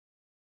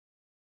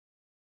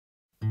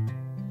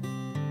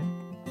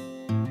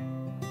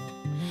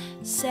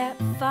Set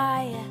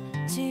fire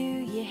to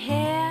your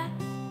hair,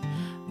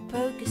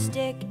 poke a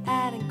stick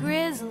at a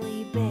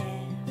grizzly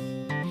bear.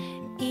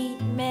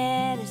 Eat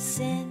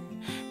medicine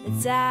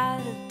that's out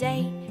of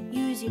date,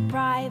 use your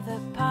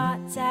private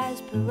parts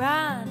as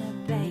piranha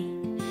bait.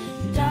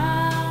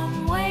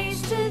 Dumb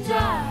ways to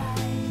die,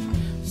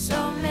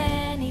 so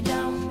many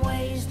dumb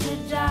ways to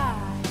die.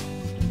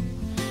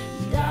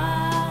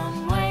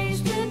 Dumb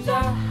ways to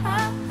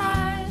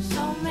die,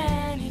 so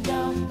many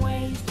dumb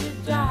ways to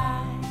die.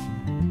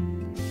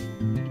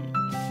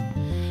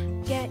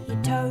 Get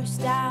your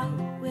toast out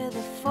with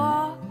a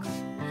fork,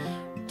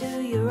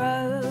 do your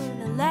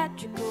own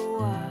electrical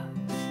work.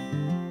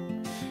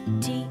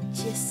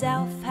 Teach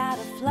yourself how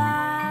to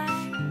fly,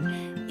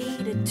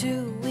 eat a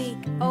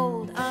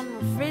 2-week-old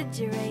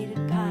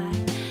unrefrigerated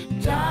pie.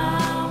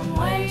 Dumb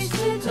ways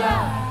to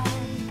die,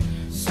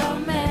 so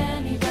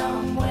many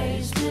dumb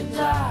ways to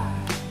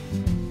die.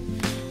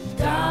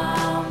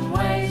 Dumb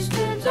ways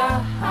to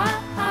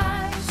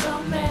die,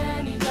 so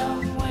many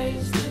dumb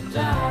ways to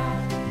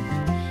die.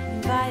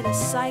 Invite a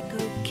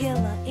psycho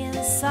killer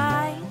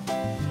inside,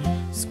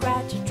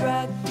 scratch a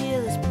drug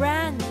dealer's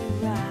brand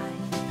new ride.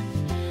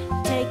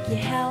 Take your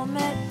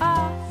helmet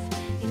off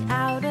in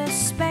outer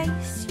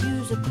space,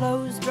 use a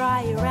clothes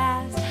dryer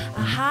as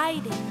a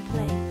hiding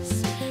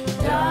place.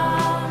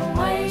 Dumb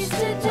ways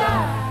to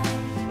die,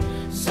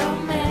 so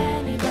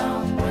many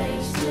dumb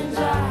ways to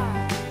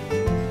die.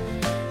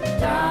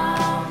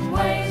 Dumb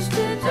ways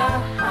to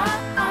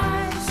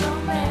die, so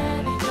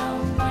many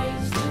dumb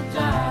ways to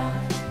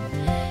die.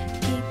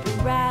 Keep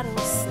a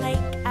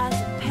rattlesnake as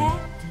a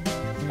pet,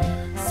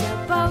 sell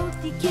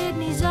both your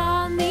kidneys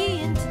on the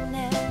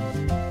internet.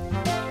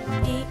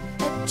 Eat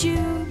a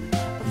tube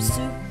of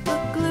super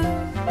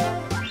glue.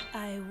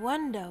 I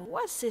wonder,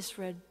 what's this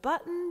red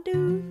button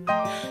do?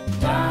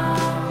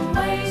 Dumb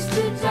ways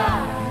to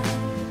die,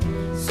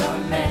 so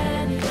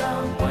many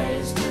dumb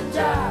ways to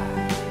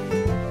die.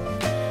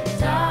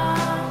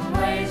 Dumb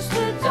ways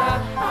to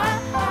die,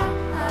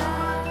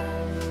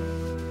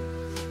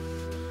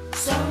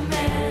 so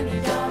many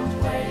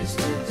dumb ways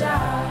to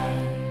die.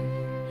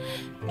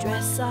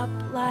 Dress up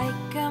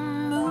like a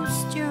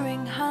moose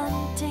during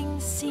hunting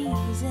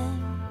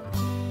season,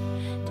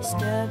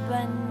 disturb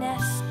a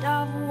nest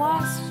of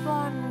wasps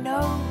for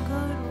no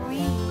good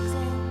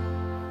reason.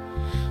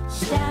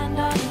 Stand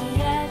on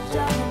the edge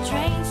of a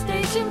train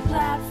station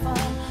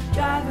platform,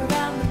 drive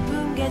around the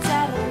boom gates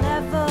at a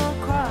level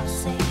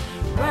crossing,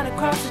 run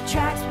across the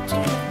tracks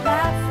between the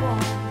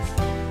platforms.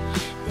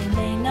 They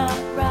may not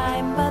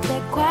rhyme, but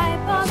they're quite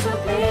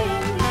possibly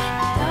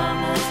the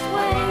dumbest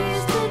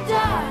ways to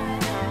die.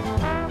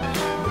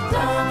 The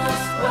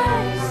dumbest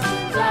ways to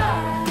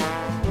die.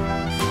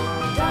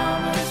 The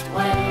dumbest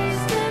ways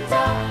to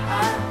die.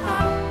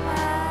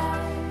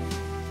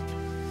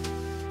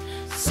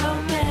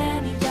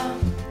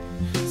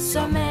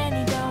 So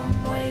many dumb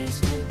ways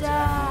to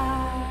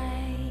die.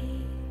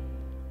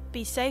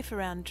 Be safe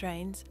around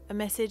trains. A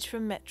message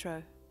from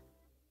Metro.